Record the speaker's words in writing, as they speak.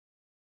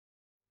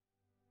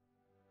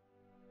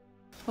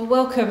Well,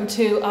 welcome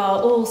to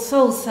our All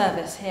Souls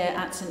service here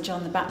at St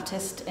John the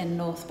Baptist in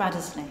North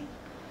Baddesley.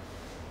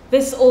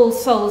 This All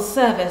Souls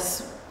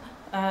service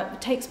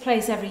takes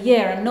place every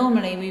year, and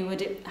normally we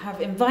would have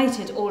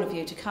invited all of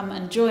you to come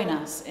and join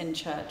us in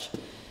church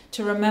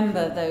to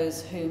remember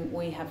those whom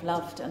we have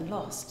loved and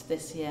lost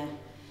this year.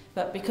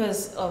 But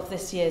because of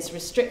this year's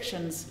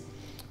restrictions,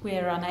 we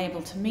are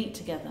unable to meet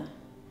together.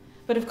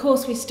 But of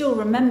course we still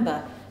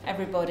remember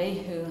everybody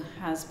who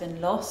has been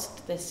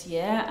lost this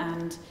year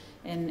and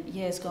in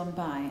years gone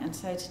by. And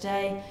so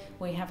today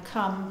we have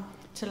come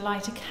to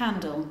light a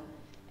candle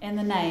in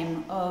the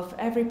name of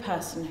every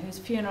person whose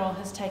funeral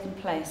has taken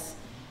place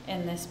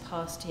in this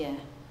past year.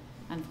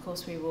 And of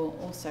course we will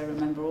also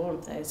remember all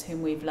of those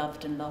whom we've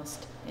loved and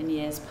lost in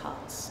years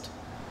past.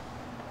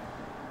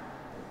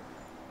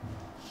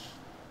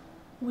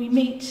 We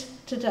meet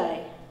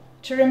today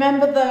to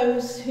remember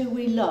those who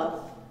we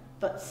love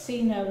but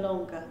see no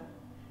longer,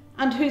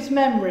 and whose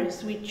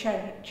memories we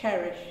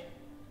cherish,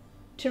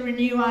 to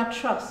renew our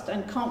trust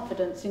and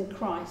confidence in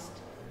Christ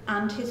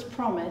and his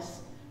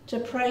promise, to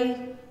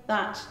pray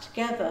that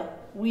together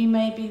we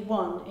may be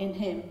one in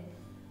him,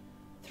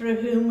 through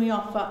whom we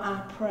offer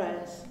our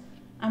prayers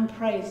and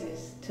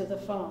praises to the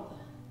Father.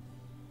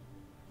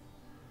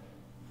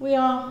 We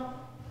are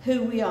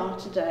who we are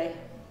today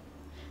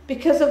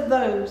because of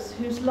those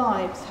whose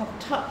lives have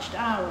touched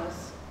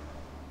ours.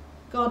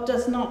 God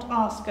does not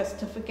ask us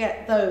to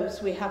forget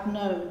those we have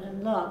known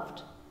and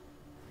loved.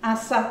 Our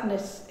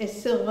sadness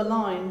is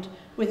silver-lined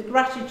with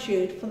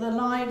gratitude for the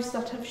lives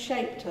that have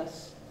shaped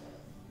us,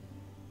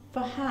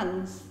 for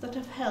hands that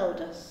have held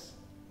us,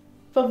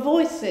 for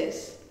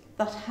voices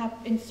that have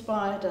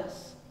inspired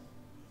us,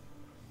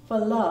 for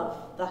love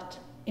that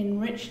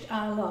enriched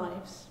our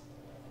lives.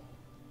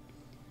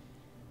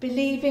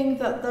 Believing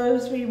that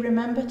those we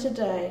remember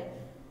today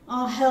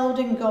are held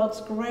in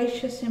God's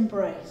gracious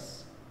embrace,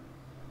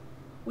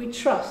 we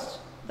trust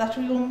that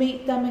we will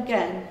meet them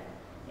again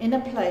in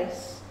a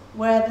place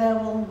where there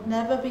will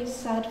never be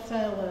sad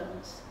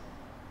farewells.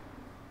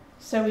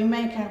 So we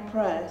make our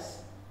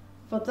prayers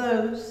for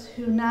those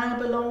who now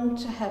belong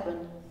to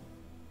heaven,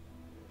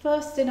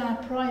 first in our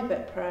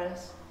private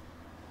prayers,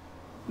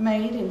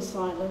 made in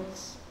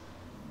silence,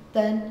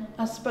 then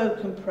a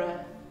spoken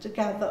prayer to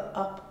gather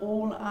up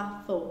all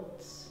our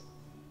thoughts.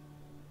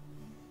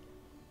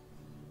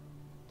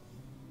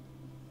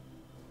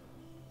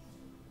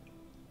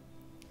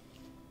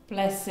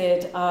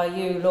 Blessed are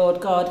you,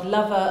 Lord God,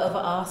 lover of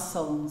our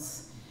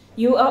souls.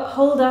 You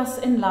uphold us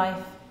in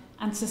life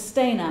and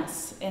sustain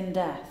us in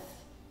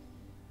death.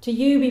 To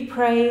you be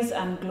praise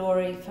and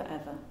glory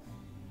forever.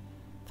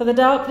 For the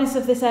darkness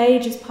of this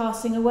age is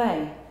passing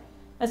away,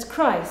 as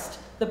Christ,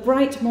 the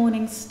bright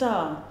morning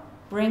star,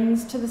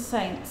 brings to the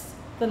saints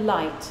the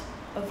light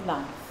of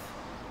life.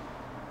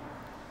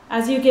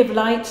 As you give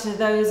light to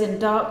those in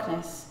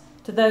darkness,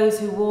 to those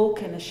who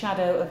walk in the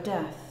shadow of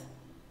death,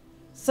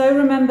 so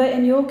remember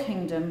in your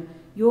kingdom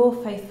your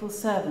faithful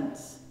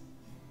servants,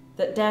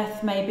 that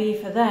death may be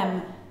for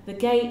them the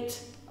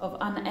gate of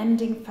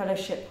unending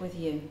fellowship with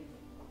you,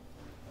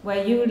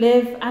 where you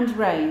live and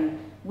reign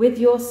with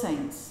your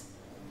saints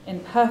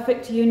in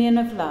perfect union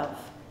of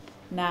love,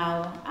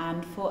 now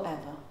and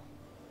forever.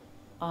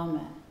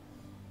 Amen.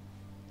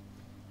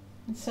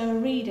 And so a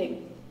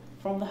reading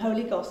from the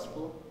Holy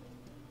Gospel.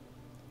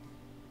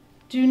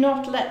 Do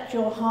not let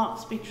your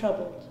hearts be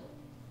troubled.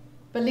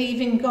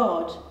 Believe in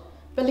God.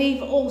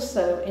 Believe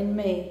also in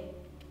me.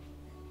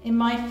 In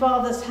my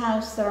Father's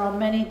house there are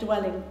many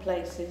dwelling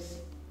places.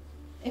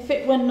 If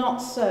it were not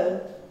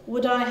so,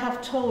 would I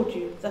have told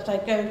you that I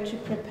go to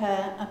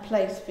prepare a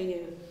place for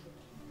you?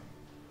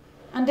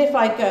 And if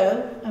I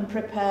go and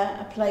prepare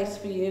a place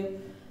for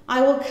you, I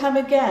will come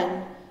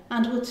again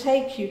and will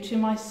take you to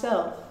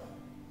myself,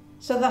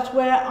 so that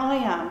where I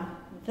am,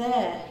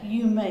 there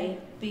you may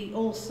be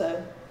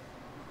also.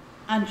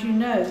 And you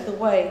know the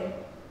way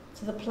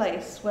to the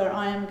place where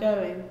I am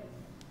going.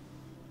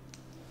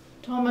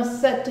 Thomas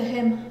said to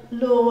him,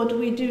 Lord,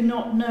 we do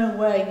not know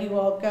where you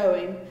are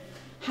going.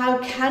 How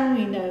can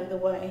we know the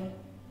way?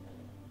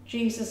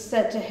 Jesus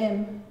said to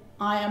him,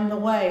 I am the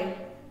way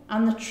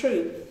and the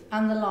truth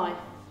and the life.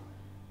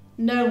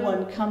 No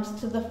one comes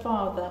to the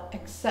Father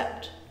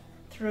except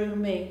through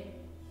me.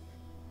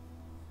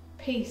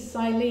 Peace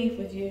I leave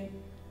with you.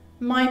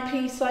 My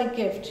peace I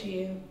give to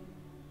you.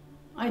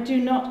 I do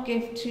not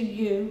give to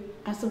you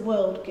as the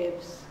world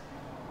gives.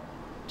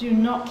 Do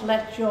not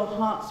let your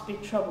hearts be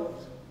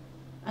troubled,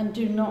 and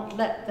do not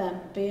let them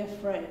be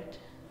afraid.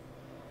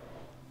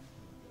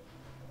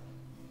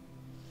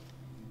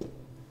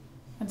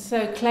 And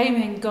so,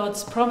 claiming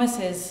God's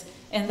promises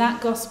in that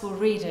gospel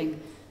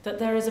reading, that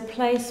there is a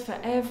place for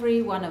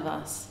every one of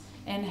us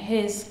in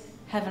his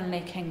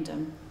heavenly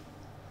kingdom,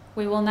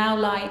 we will now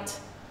light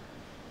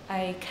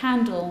a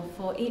candle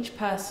for each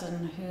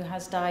person who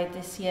has died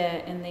this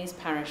year in these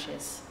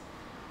parishes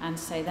and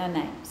say their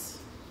names.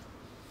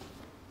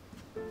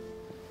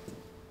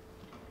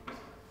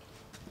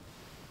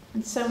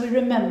 And so we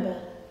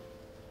remember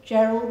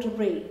Gerald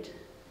Reed,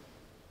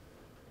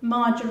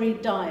 Marjorie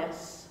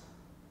Dias,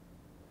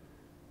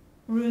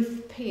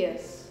 Ruth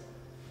Pierce,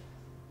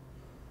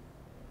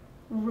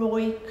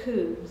 Roy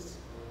Coombs,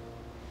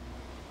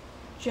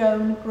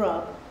 Joan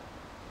Grubb,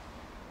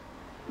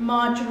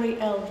 Marjorie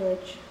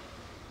Eldridge,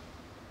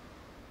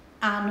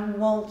 Anne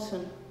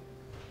Walton,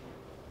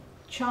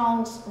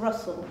 Charles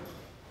Russell,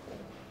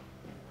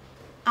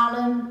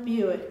 Alan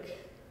Buick,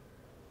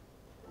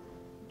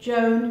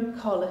 Joan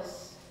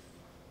Collis,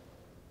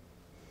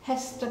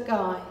 Hester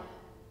Guy,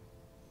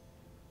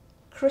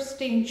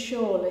 Christine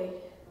Shawley,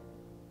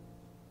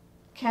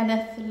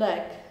 Kenneth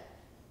Legg,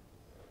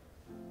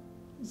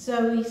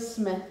 Zoe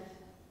Smith,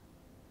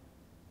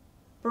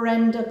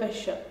 Brenda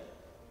Bishop,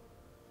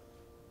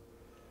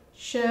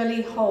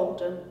 Shirley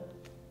Holden,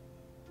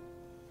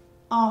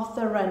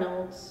 Arthur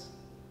Reynolds,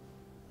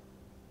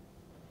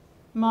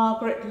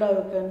 Margaret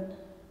Logan,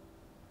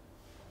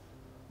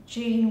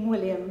 Jean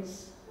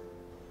Williams,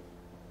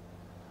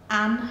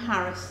 Anne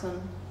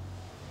Harrison,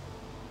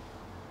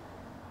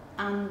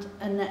 and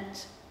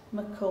Annette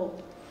McCall.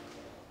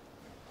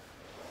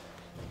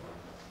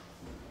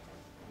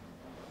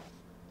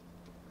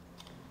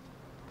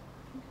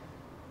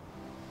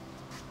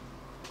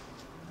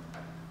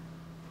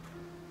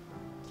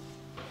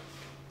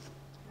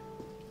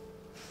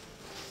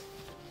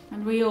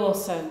 And we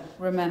also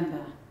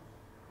remember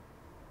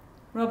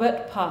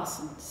Robert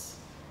Parsons,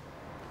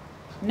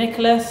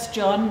 Nicholas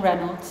John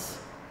Reynolds,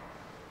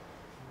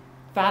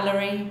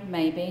 Valerie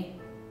Maybe,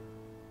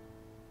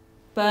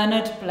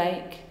 Bernard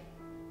Blake,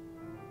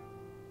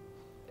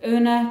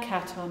 Una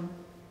Catton,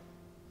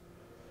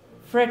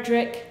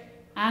 Frederick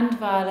and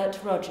Violet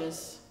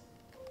Rogers,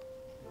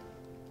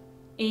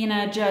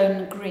 Ina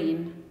Joan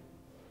Green,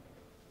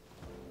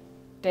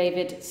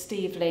 David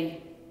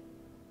Stevely,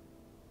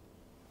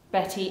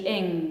 Betty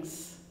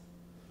Ings,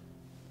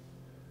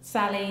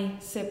 Sally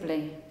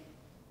Sibley,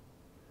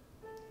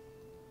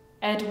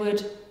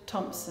 Edward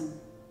Thompson,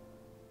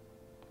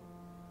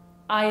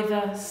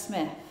 Ivor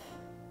Smith,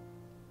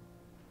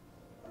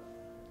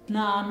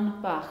 Nan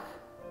Bach,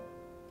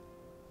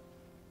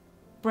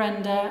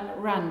 Brenda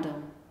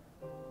Randall,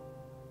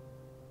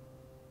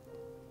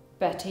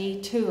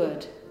 Betty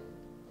Teward,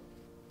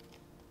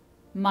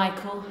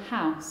 Michael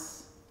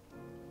House,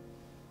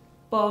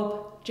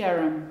 Bob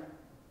Jerram,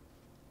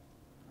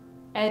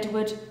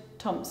 Edward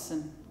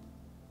Thompson,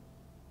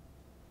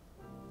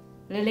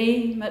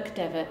 Lily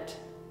McDevitt,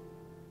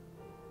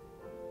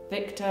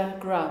 Victor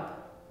Grubb,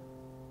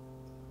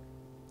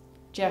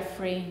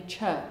 Geoffrey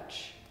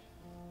Church,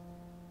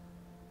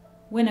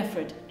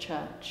 Winifred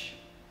Church,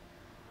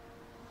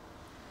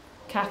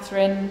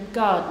 Catherine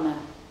Gardner,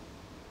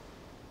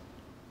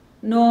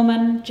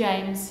 Norman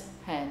James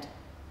Head,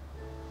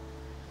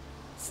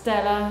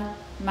 Stella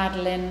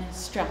Madeline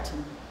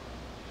Stratton,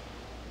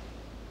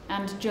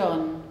 and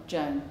John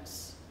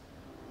Jones.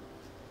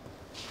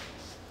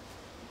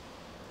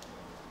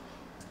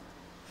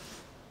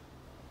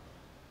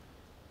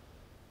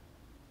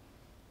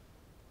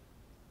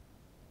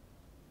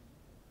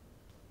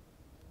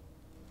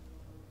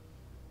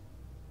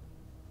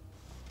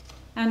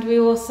 And we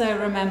also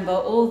remember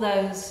all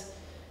those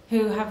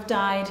who have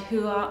died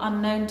who are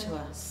unknown to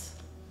us,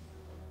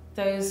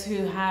 those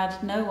who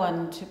had no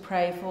one to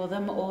pray for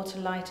them or to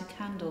light a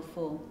candle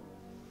for.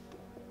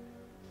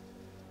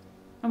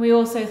 And we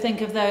also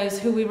think of those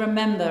who we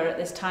remember at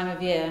this time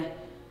of year,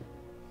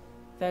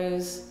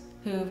 those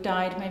who have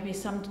died maybe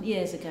some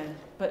years ago,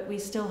 but we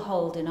still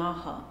hold in our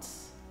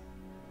hearts.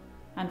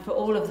 And for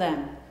all of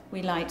them,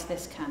 we light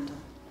this candle.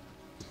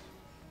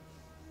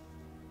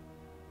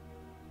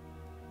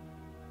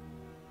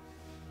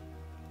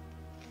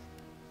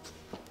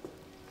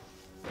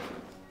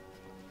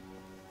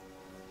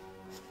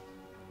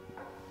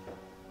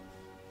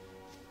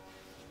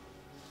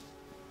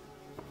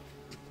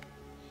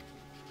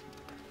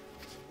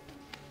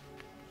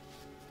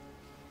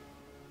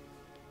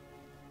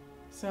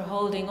 So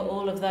holding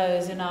all of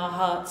those in our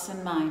hearts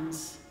and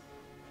minds,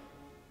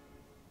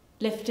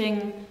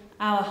 lifting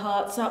our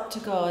hearts up to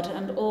God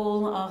and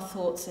all our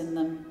thoughts in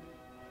them,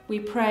 we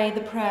pray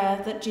the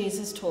prayer that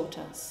Jesus taught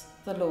us,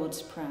 the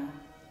Lord's Prayer.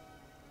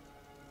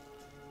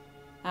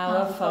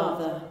 Our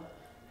Father,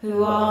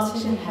 who art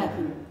in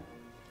heaven,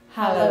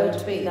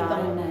 hallowed be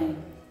thy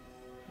name.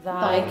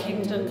 Thy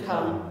kingdom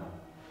come,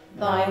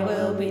 thy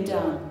will be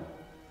done,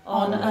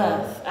 on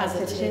earth as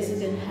it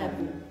is in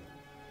heaven.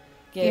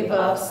 Give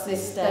us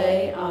this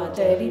day our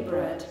daily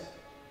bread,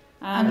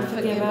 and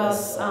forgive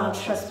us our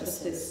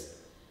trespasses,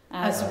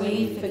 as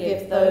we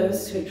forgive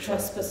those who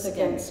trespass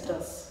against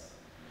us.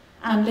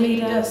 And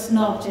lead us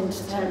not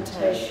into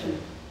temptation,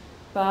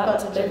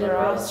 but deliver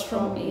us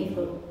from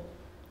evil.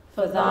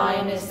 For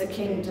thine is the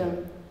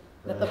kingdom,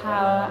 the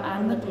power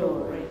and the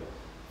glory,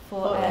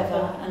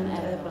 forever and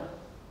ever.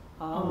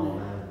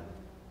 Amen.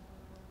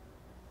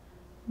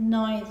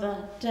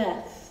 Neither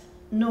death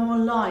nor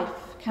life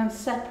can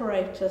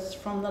separate us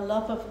from the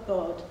love of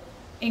God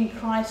in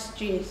Christ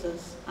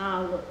Jesus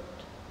our Lord.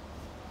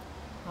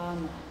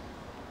 Amen.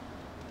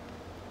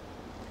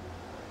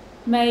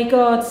 May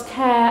God's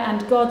care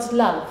and God's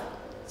love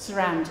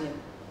surround you.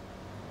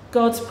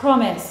 God's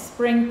promise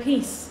bring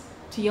peace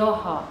to your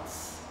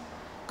hearts.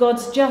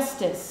 God's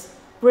justice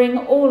bring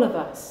all of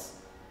us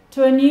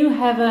to a new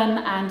heaven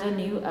and a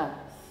new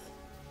earth.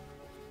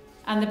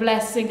 And the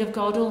blessing of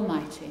God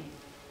Almighty,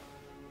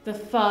 the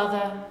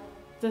Father,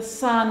 the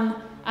Son,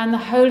 and the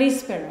Holy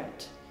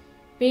Spirit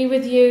be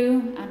with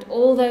you and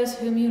all those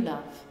whom you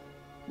love,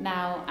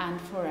 now and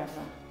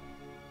forever.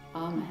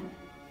 Amen.